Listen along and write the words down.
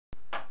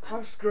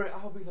Oh, screw it,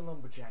 I'll be the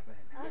lumberjack then.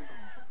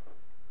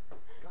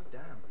 God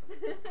damn.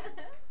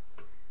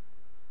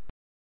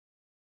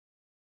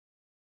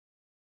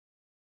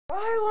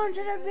 I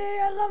wanted to be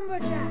a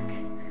lumberjack,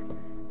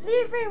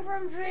 leaping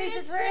from tree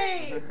to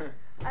tree,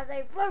 as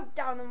they float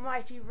down the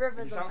mighty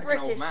rivers of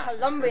British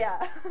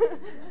Columbia.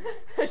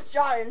 The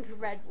giant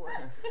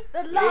redwood,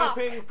 the lark.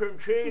 Leaping from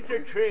tree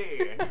to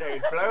tree, as they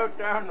float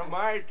down the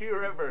mighty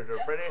rivers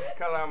of British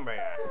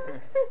Columbia.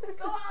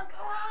 Go on,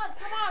 come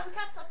on, we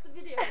can't stop the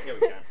video. Yeah,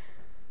 we can.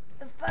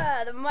 The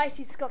fir, the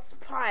mighty Scots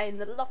pine,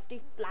 the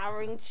lofty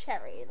flowering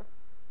cherry,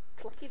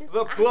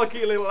 the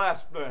plucky little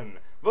aspen,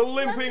 the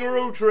limping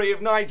rue tree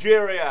of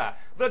Nigeria,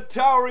 the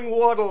towering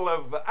wattle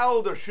of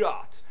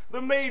Aldershot,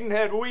 the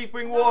maidenhead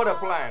weeping water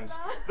plant,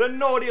 the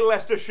naughty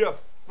Leicestershire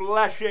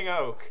flashing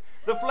oak,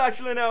 the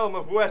flatulent elm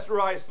of West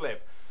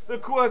Ruislip, the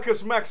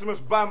Quercus maximus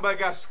bamba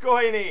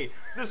gascoigne,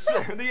 the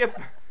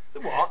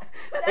what?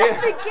 The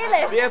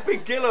epigillus. The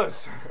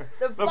epigillus.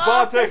 The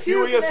Barter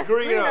huius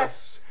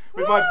greenus.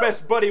 With my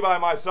best buddy by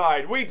my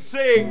side, we'd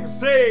sing,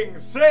 sing,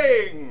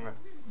 sing!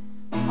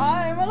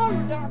 I'm a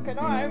lumberjack and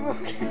I'm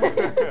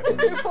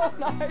okay all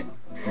night,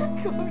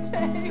 all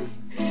day.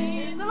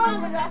 He's a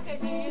lumberjack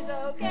and he's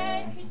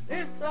okay. He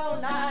sleeps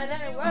all night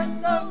and he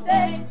works all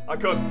day. I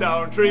cut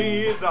down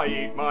trees, I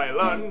eat my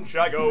lunch,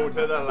 I go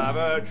to the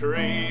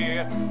lavatory.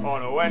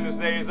 On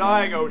Wednesdays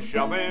I go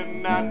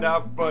shopping and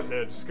have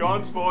buttered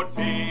scones for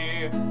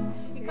tea.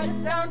 He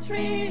cuts down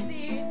trees,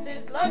 he eats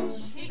his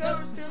lunch, he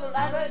goes to the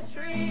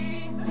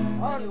lavatory.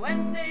 On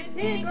Wednesdays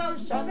he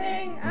goes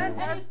shopping and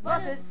has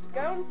buttered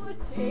scones for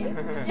tea.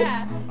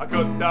 Yeah. I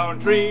cut down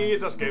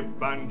trees, I skip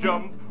and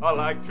jump, I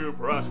like to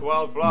press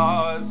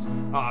wildflowers.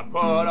 I put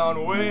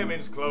on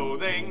women's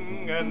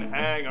clothing and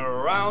hang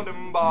around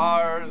in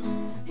bars.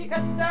 He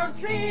cuts down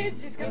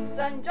trees, he skips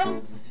and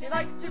jumps, he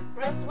likes to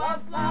press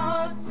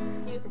wildflowers.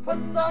 He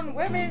puts on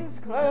women's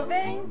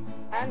clothing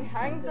and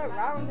hangs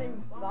around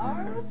in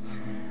bars.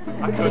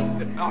 I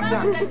couldn't.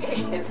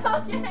 He's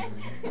okay.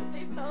 He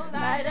sleeps all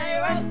night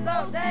and he works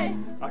all day.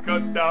 I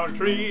cut down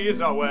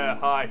trees, I wear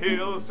high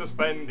heels,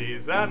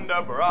 suspendies and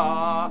a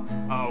bra.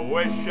 I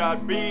wish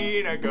I'd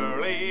been a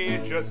girlie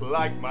just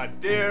like my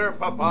dear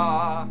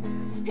papa.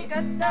 He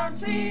cuts down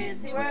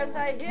trees, he wears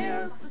high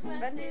heels,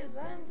 suspendies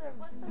and a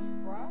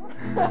bra.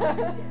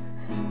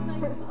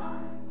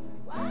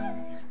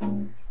 What?